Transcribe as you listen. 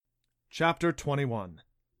Chapter 21.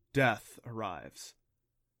 Death Arrives.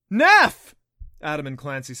 Neff! Adam and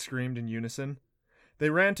Clancy screamed in unison. They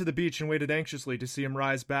ran to the beach and waited anxiously to see him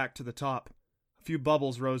rise back to the top. A few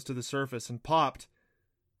bubbles rose to the surface and popped,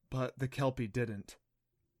 but the kelpie didn't.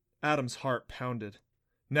 Adam's heart pounded.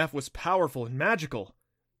 Neff was powerful and magical.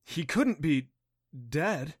 He couldn't be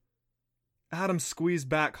dead. Adam squeezed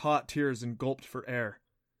back hot tears and gulped for air.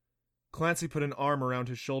 Clancy put an arm around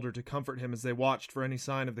his shoulder to comfort him as they watched for any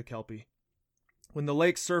sign of the kelpie. When the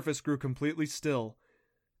lake's surface grew completely still,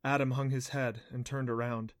 Adam hung his head and turned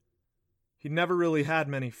around. He'd never really had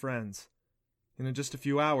many friends, and in just a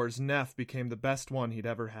few hours, Neff became the best one he'd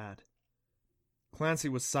ever had. Clancy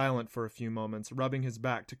was silent for a few moments, rubbing his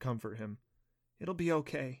back to comfort him. "It'll be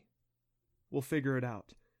okay. We'll figure it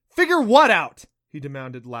out." "Figure what out?" he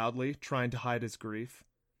demanded loudly, trying to hide his grief.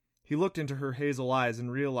 He looked into her hazel eyes and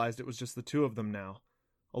realized it was just the two of them now,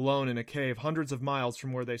 alone in a cave hundreds of miles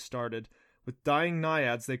from where they started, with dying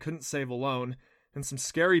naiads they couldn't save alone, and some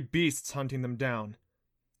scary beasts hunting them down.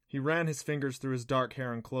 He ran his fingers through his dark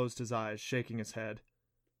hair and closed his eyes, shaking his head.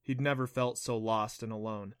 He'd never felt so lost and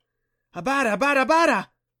alone. "Abada, abada, abada!"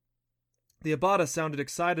 The abada sounded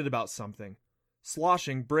excited about something.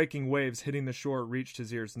 Sloshing, breaking waves hitting the shore reached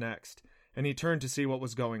his ears next, and he turned to see what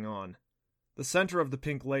was going on. The center of the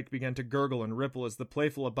pink lake began to gurgle and ripple as the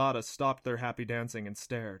playful abada stopped their happy dancing and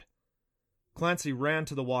stared. Clancy ran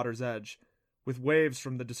to the water's edge, with waves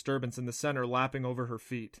from the disturbance in the center lapping over her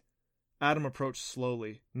feet. Adam approached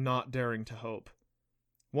slowly, not daring to hope.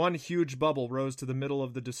 One huge bubble rose to the middle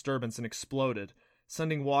of the disturbance and exploded,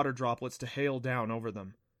 sending water droplets to hail down over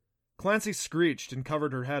them. Clancy screeched and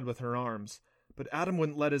covered her head with her arms, but Adam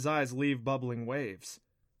wouldn't let his eyes leave bubbling waves.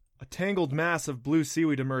 A tangled mass of blue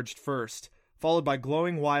seaweed emerged first, followed by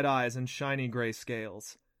glowing white eyes and shiny gray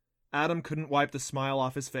scales. Adam couldn't wipe the smile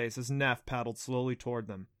off his face as Neff paddled slowly toward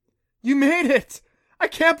them. "You made it! I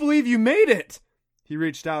can't believe you made it!" He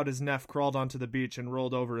reached out as Neff crawled onto the beach and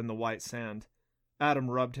rolled over in the white sand.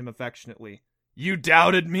 Adam rubbed him affectionately. "You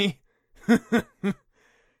doubted me?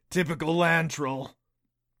 Typical land troll."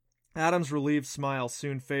 Adam's relieved smile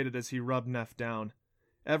soon faded as he rubbed Neff down.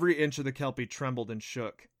 Every inch of the kelpie trembled and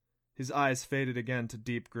shook. His eyes faded again to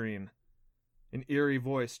deep green. An eerie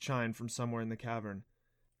voice chimed from somewhere in the cavern.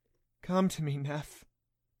 "Come to me, Neff."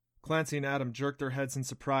 Clancy and Adam jerked their heads in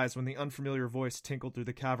surprise when the unfamiliar voice tinkled through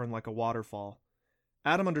the cavern like a waterfall.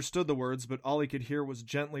 Adam understood the words, but all he could hear was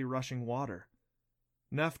gently rushing water.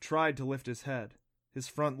 Neff tried to lift his head, his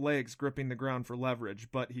front legs gripping the ground for leverage,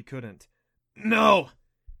 but he couldn't. "No!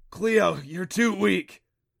 Cleo, you're too weak!"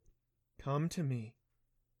 "Come to me."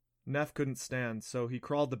 Neff couldn't stand, so he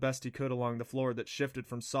crawled the best he could along the floor that shifted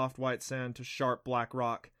from soft white sand to sharp black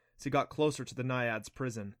rock as he got closer to the naiad's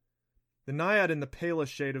prison. The naiad in the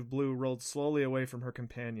palest shade of blue rolled slowly away from her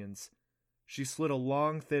companions. She slid a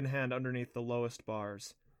long, thin hand underneath the lowest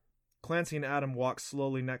bars. Clancy and Adam walked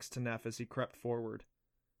slowly next to Neff as he crept forward.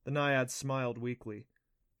 The naiad smiled weakly.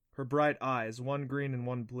 Her bright eyes, one green and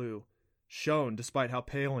one blue, shone despite how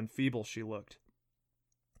pale and feeble she looked.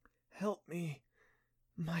 "Help me,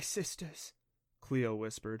 my sisters," Cleo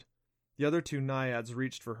whispered. The other two naiads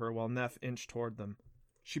reached for her while Neff inched toward them.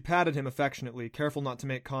 She patted him affectionately, careful not to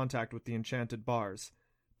make contact with the enchanted bars.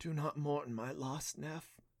 "Do not mourn my loss,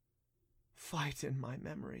 Neff. Fight in my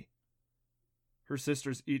memory." Her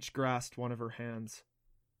sisters each grasped one of her hands.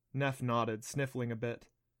 Neff nodded, sniffling a bit.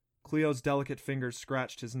 Cleo's delicate fingers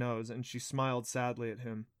scratched his nose, and she smiled sadly at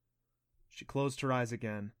him. She closed her eyes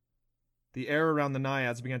again. The air around the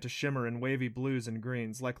naiads began to shimmer in wavy blues and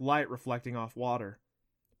greens, like light reflecting off water.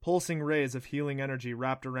 Pulsing rays of healing energy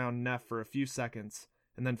wrapped around Neff for a few seconds,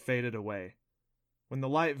 and then faded away. When the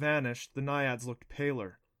light vanished, the naiads looked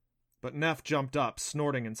paler. But Neff jumped up,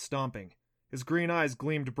 snorting and stomping. His green eyes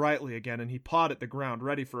gleamed brightly again, and he pawed at the ground,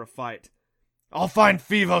 ready for a fight. "I'll find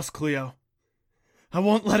Phevos, Cleo. I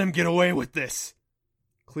won't let him get away with this."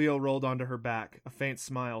 Cleo rolled onto her back, a faint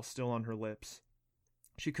smile still on her lips.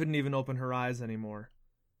 She couldn't even open her eyes anymore.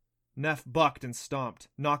 Neff bucked and stomped,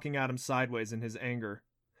 knocking Adam sideways in his anger.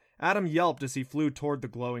 Adam yelped as he flew toward the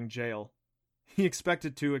glowing jail. He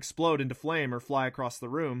expected to explode into flame or fly across the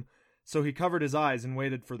room, so he covered his eyes and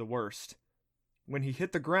waited for the worst. When he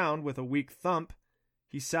hit the ground with a weak thump,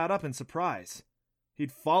 he sat up in surprise.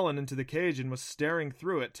 He'd fallen into the cage and was staring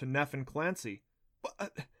through it to Neff and Clancy.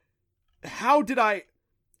 "How did I—"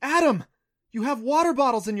 "Adam! You have water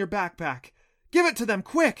bottles in your backpack! Give it to them,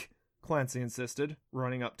 quick!" Clancy insisted,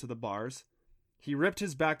 running up to the bars. He ripped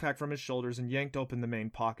his backpack from his shoulders and yanked open the main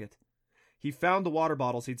pocket. He found the water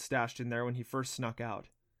bottles he'd stashed in there when he first snuck out.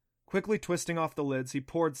 Quickly twisting off the lids, he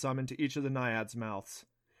poured some into each of the naiads' mouths.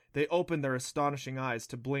 They opened their astonishing eyes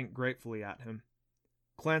to blink gratefully at him.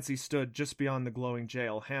 Clancy stood just beyond the glowing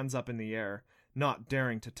jail, hands up in the air, not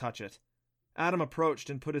daring to touch it. Adam approached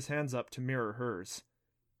and put his hands up to mirror hers.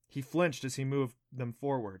 He flinched as he moved them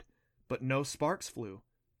forward, but no sparks flew.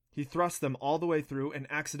 He thrust them all the way through and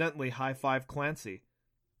accidentally high-fived Clancy.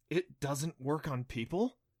 "It doesn't work on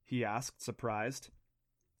people?" he asked, surprised.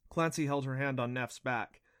 Clancy held her hand on Neff's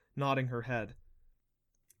back, nodding her head.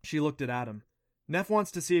 She looked at Adam. "Neff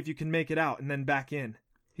wants to see if you can make it out and then back in."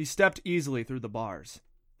 He stepped easily through the bars.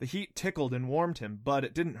 The heat tickled and warmed him, but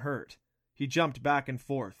it didn't hurt. He jumped back and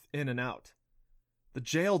forth, in and out. "The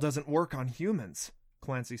jail doesn't work on humans,"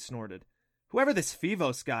 Clancy snorted. "Whoever this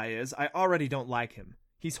Fivos guy is, I already don't like him.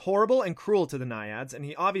 He's horrible and cruel to the naiads, and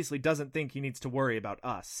he obviously doesn't think he needs to worry about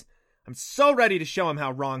us. I'm so ready to show him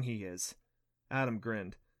how wrong he is." Adam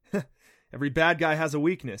grinned. "Every bad guy has a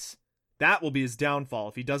weakness. That will be his downfall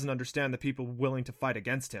if he doesn't understand the people willing to fight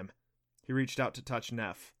against him." He reached out to touch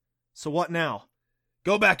Neff. "So what now?"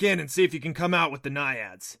 "Go back in and see if you can come out with the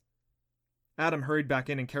naiads." Adam hurried back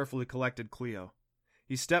in and carefully collected Cleo.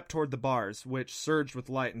 He stepped toward the bars, which surged with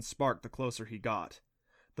light and sparked the closer he got.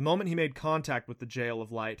 The moment he made contact with the jail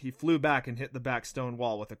of light, he flew back and hit the back stone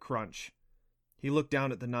wall with a crunch. He looked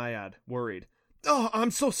down at the naiad, worried. "Oh,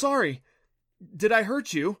 I'm so sorry. Did I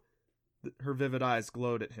hurt you?" Her vivid eyes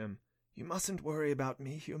glowed at him. "You mustn't worry about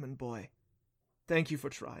me, human boy. Thank you for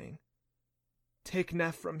trying. Take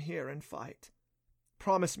Neff from here and fight.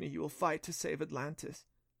 Promise me you will fight to save Atlantis.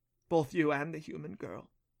 Both you and the human girl.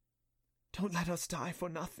 Don't let us die for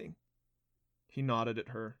nothing." He nodded at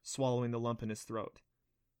her, swallowing the lump in his throat.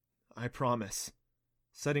 "I promise."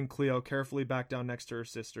 Setting Cleo carefully back down next to her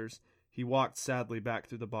sisters, he walked sadly back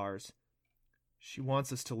through the bars. "She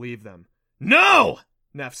wants us to leave them." "No!"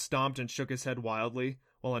 Neff stomped and shook his head wildly,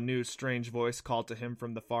 while a new, strange voice called to him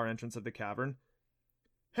from the far entrance of the cavern.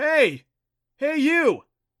 "Hey! Hey, you!"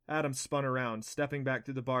 Adam spun around, stepping back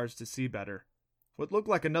through the bars to see better. What looked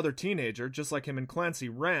like another teenager, just like him and Clancy,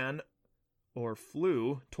 ran, or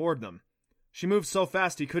flew, toward them. She moved so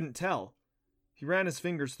fast he couldn't tell. He ran his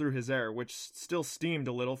fingers through his hair, which still steamed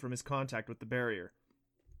a little from his contact with the barrier.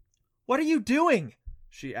 "What are you doing?"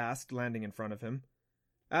 she asked, landing in front of him.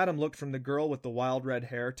 Adam looked from the girl with the wild red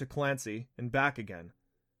hair to Clancy, and back again.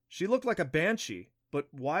 She looked like a banshee,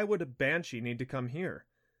 but why would a banshee need to come here?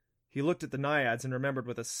 He looked at the naiads and remembered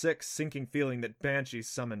with a sick, sinking feeling that banshees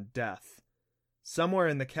summoned death. Somewhere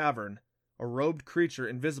in the cavern, a robed creature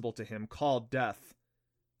invisible to him called Death,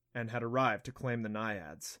 and had arrived to claim the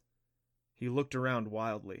naiads. He looked around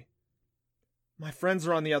wildly. "My friends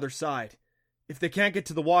are on the other side. If they can't get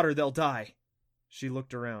to the water, they'll die." She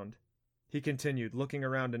looked around. He continued, looking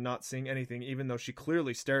around and not seeing anything, even though she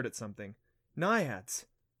clearly stared at something. "Naiads.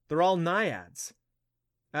 They're all naiads."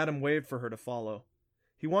 Adam waved for her to follow.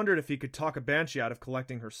 He wondered if he could talk a banshee out of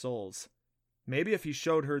collecting her souls. Maybe if he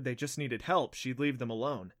showed her they just needed help, she'd leave them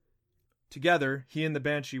alone. Together, he and the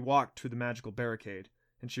banshee walked to the magical barricade,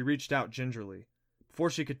 and she reached out gingerly. Before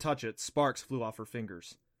she could touch it, sparks flew off her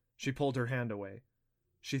fingers. She pulled her hand away.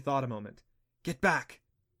 She thought a moment. "Get back,"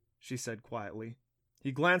 she said quietly.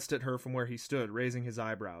 He glanced at her from where he stood, raising his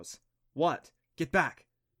eyebrows. "What? Get back.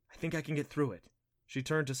 I think I can get through it." She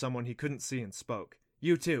turned to someone he couldn't see and spoke.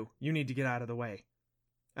 "You too. You need to get out of the way."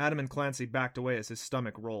 Adam and Clancy backed away as his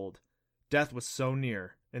stomach rolled. Death was so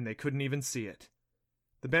near, and they couldn't even see it.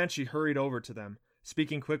 The banshee hurried over to them,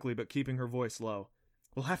 speaking quickly but keeping her voice low.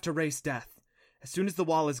 "We'll have to race Death. As soon as the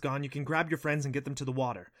wall is gone, you can grab your friends and get them to the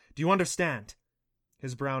water. Do you understand?"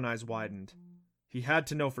 His brown eyes widened. He had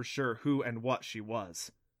to know for sure who and what she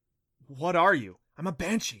was. "What are you?" "I'm a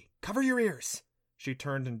banshee. Cover your ears." She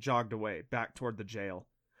turned and jogged away, back toward the jail.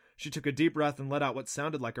 She took a deep breath and let out what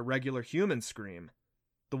sounded like a regular human scream.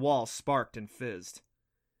 The wall sparked and fizzed.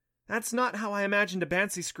 "That's not how I imagined a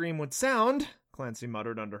banshee scream would sound," Clancy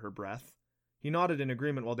muttered under her breath. He nodded in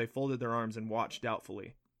agreement while they folded their arms and watched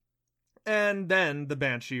doubtfully. And then the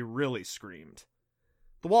banshee really screamed.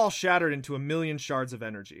 The wall shattered into a million shards of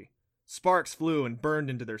energy. Sparks flew and burned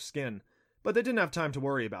into their skin, but they didn't have time to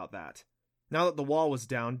worry about that. Now that the wall was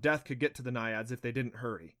down, Death could get to the naiads if they didn't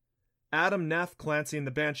hurry. Adam, Neff, Clancy, and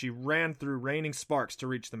the banshee ran through raining sparks to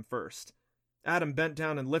reach them first. Adam bent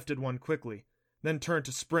down and lifted one quickly, then turned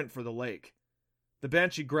to sprint for the lake. The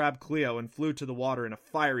banshee grabbed Cleo and flew to the water in a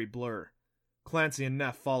fiery blur. Clancy and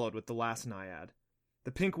Neff followed with the last naiad.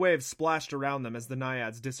 The pink waves splashed around them as the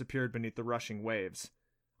naiads disappeared beneath the rushing waves.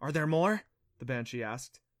 "Are there more?" the banshee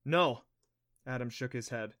asked. "No." Adam shook his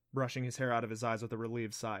head, brushing his hair out of his eyes with a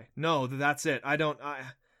relieved sigh. "No, that's it.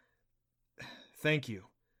 Thank you.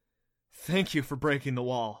 Thank you for breaking the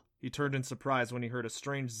wall." He turned in surprise when he heard a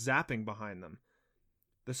strange zapping behind them.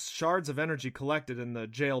 The shards of energy collected and the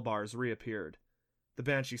jail bars reappeared. The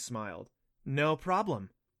Banshee smiled. No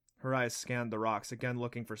problem. Her eyes scanned the rocks, again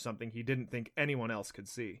looking for something he didn't think anyone else could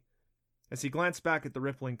see. As he glanced back at the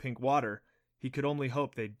rippling pink water, he could only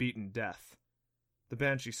hope they'd beaten death. The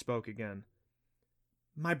Banshee spoke again.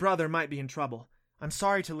 My brother might be in trouble. I'm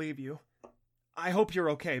sorry to leave you. I hope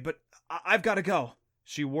you're okay, but I've got to go.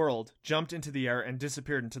 She whirled, jumped into the air, and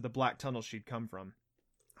disappeared into the black tunnel she'd come from.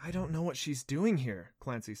 I don't know what she's doing here,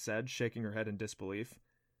 Clancy said, shaking her head in disbelief.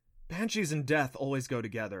 Banshees and death always go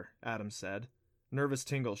together, Adam said. Nervous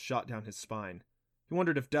tingles shot down his spine. He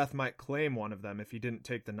wondered if death might claim one of them if he didn't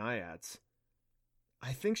take the naiads.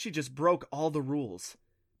 I think she just broke all the rules.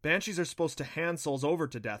 Banshees are supposed to hand souls over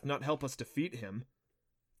to death, not help us defeat him.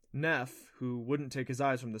 Neff, who wouldn't take his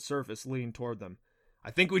eyes from the surface, leaned toward them. I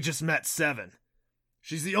think we just met Seven.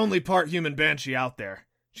 She's the only part human Banshee out there.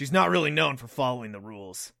 She's not really known for following the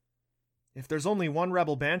rules. If there's only one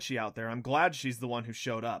rebel Banshee out there, I'm glad she's the one who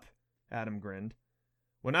showed up, Adam grinned.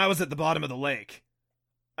 When I was at the bottom of the lake,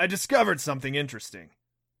 I discovered something interesting.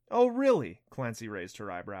 Oh, really? Clancy raised her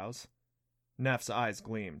eyebrows. Neff's eyes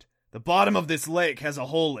gleamed. The bottom of this lake has a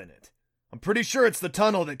hole in it. I'm pretty sure it's the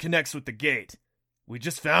tunnel that connects with the gate. We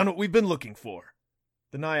just found what we've been looking for.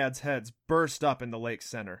 The naiads' heads burst up in the lake's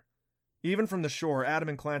center. Even from the shore, Adam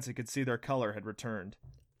and Clancy could see their color had returned.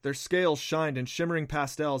 Their scales shined in shimmering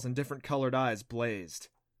pastels and different colored eyes blazed.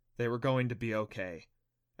 They were going to be okay.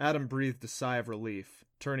 Adam breathed a sigh of relief,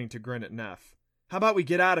 turning to grin at Neff. How about we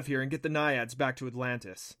get out of here and get the naiads back to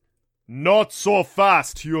Atlantis? Not so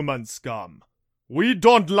fast, human scum. We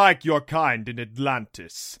don't like your kind in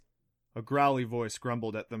Atlantis. A growly voice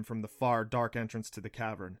grumbled at them from the far, dark entrance to the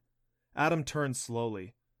cavern. Adam turned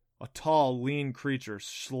slowly. A tall, lean creature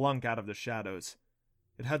slunk out of the shadows.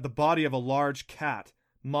 It had the body of a large cat,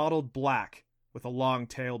 mottled black, with a long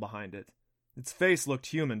tail behind it. Its face looked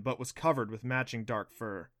human, but was covered with matching dark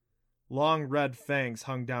fur. Long red fangs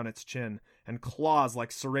hung down its chin, and claws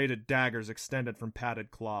like serrated daggers extended from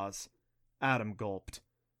padded claws. Adam gulped.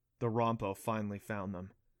 The Rompo finally found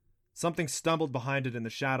them. Something stumbled behind it in the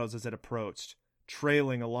shadows as it approached,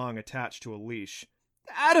 trailing along attached to a leash.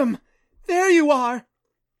 Adam! There you are!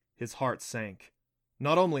 His heart sank.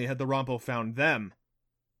 Not only had the Rompo found them,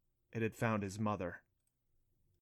 it had found his mother.